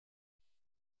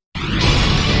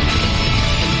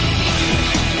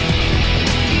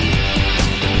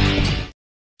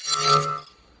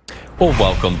Well,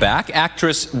 welcome back.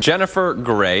 Actress Jennifer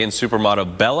Grey and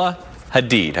supermodel Bella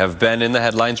Hadid have been in the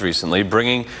headlines recently,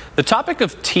 bringing the topic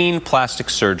of teen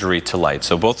plastic surgery to light.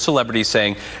 So both celebrities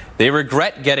saying they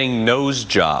regret getting nose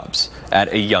jobs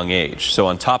at a young age. So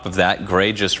on top of that,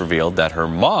 Grey just revealed that her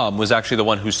mom was actually the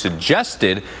one who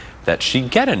suggested that she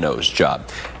get a nose job.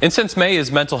 And since May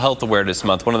is Mental Health Awareness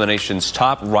Month, one of the nation's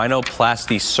top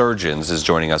rhinoplasty surgeons is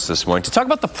joining us this morning to talk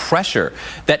about the pressure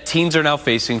that teens are now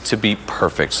facing to be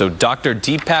perfect. So Dr.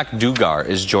 Deepak Dugar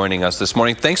is joining us this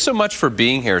morning. Thanks so much for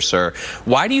being here, sir.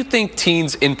 Why do you think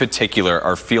teens in particular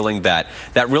are feeling that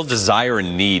real desire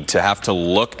and need to have to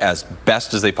look as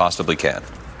best as they possibly can?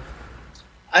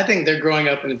 I think they're growing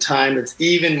up in a time that's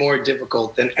even more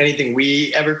difficult than anything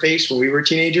we ever faced when we were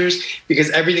teenagers, because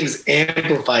everything's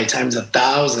amplified times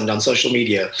 1,000 on social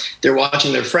media. They're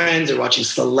watching their friends, they're watching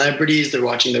celebrities, they're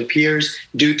watching their peers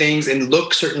do things and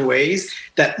look certain ways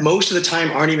that most of the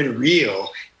time aren't even real.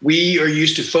 We are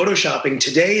used to photoshopping.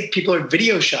 Today, people are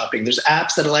video shopping. There's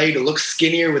apps that allow you to look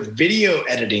skinnier with video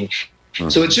editing.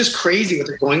 So it's just crazy what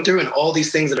they're going through and all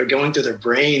these things that are going through their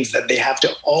brains that they have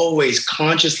to always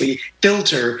consciously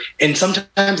filter. And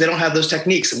sometimes they don't have those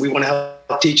techniques, and we want to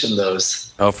help teach them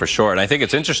those. Oh, for sure. And I think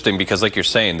it's interesting because, like you're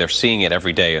saying, they're seeing it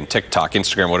every day on TikTok,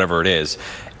 Instagram, whatever it is.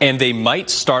 And they might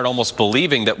start almost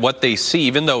believing that what they see,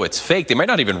 even though it's fake, they might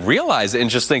not even realize it and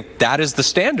just think that is the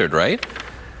standard, right?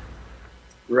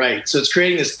 Right. So it's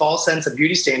creating this false sense of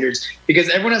beauty standards because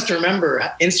everyone has to remember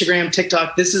Instagram,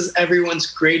 TikTok, this is everyone's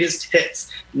greatest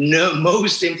hits. No,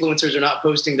 most influencers are not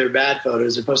posting their bad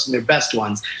photos, they're posting their best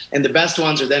ones. And the best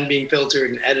ones are then being filtered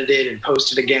and edited and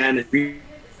posted again and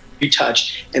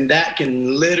retouched. And that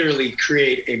can literally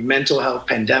create a mental health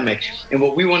pandemic. And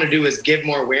what we want to do is give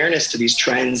more awareness to these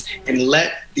trends and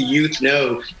let the youth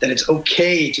know that it's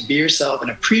okay to be yourself and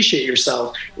appreciate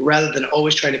yourself rather than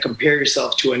always trying to compare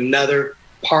yourself to another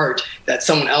part that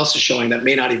someone else is showing that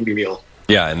may not even be real.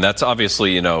 Yeah, and that's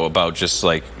obviously, about just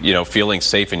like, feeling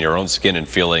safe in your own skin and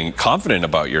feeling confident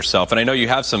about yourself. And I know you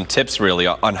have some tips really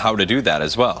on how to do that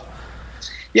as well.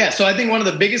 Yeah, so I think one of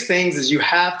the biggest things is you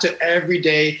have to every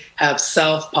day have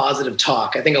self-positive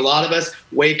talk. I think a lot of us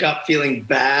wake up feeling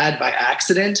bad by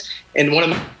accident. And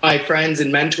one of my friends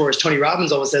and mentors, Tony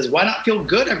Robbins, always says, why not feel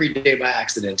good every day by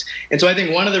accident? And so I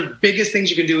think one of the biggest things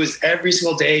you can do is every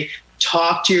single day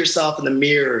talk to yourself in the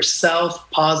mirror.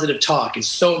 Self-positive talk is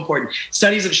so important.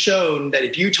 Studies have shown that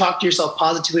if you talk to yourself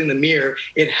positively in the mirror,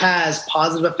 it has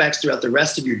positive effects throughout the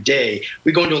rest of your day.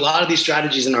 We go into a lot of these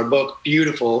strategies in our book,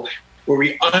 BeYouTiful, where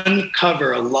we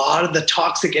uncover a lot of the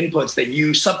toxic inputs that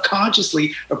you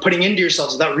subconsciously are putting into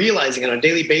yourselves without realizing it on a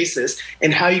daily basis,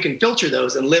 and how you can filter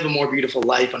those and live a more beautiful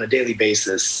life on a daily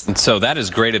basis. And so that is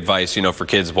great advice, for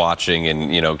kids watching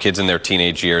and, kids in their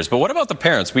teenage years. But what about the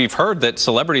parents? We've heard that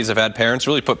celebrities have had parents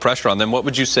really put pressure on them. What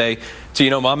would you say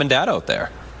to, mom and dad out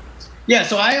there? Yeah,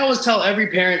 so I always tell every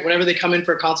parent whenever they come in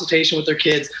for a consultation with their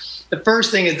kids, the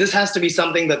first thing is this has to be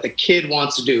something that the kid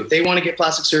wants to do. If they want to get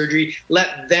plastic surgery,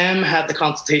 let them have the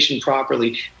consultation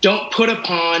properly. Don't put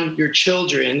upon your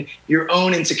children your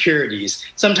own insecurities.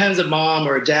 Sometimes a mom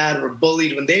or a dad were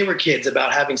bullied when they were kids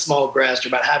about having small breasts or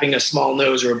about having a small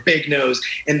nose or a big nose,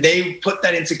 and they put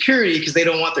that insecurity because they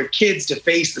don't want their kids to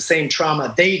face the same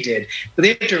trauma they did. But they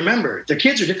have to remember, their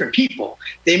kids are different people.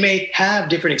 They may have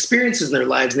different experiences in their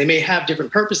lives, and they may have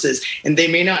different purposes, and they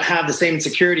may not have the same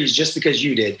insecurities just because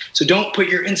you did. So don't put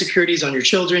your insecurities on your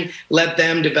children. Let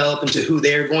them develop into who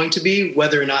they're going to be,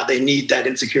 whether or not they need that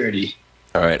insecurity.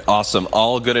 All right, awesome.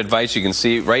 All good advice. You can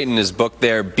see right in his book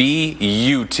there,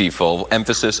 BeYouTiful,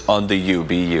 emphasis on the you,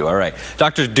 be you. All right.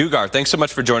 Dr. Dugar, thanks so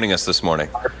much for joining us this morning.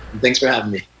 Thanks for having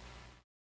me.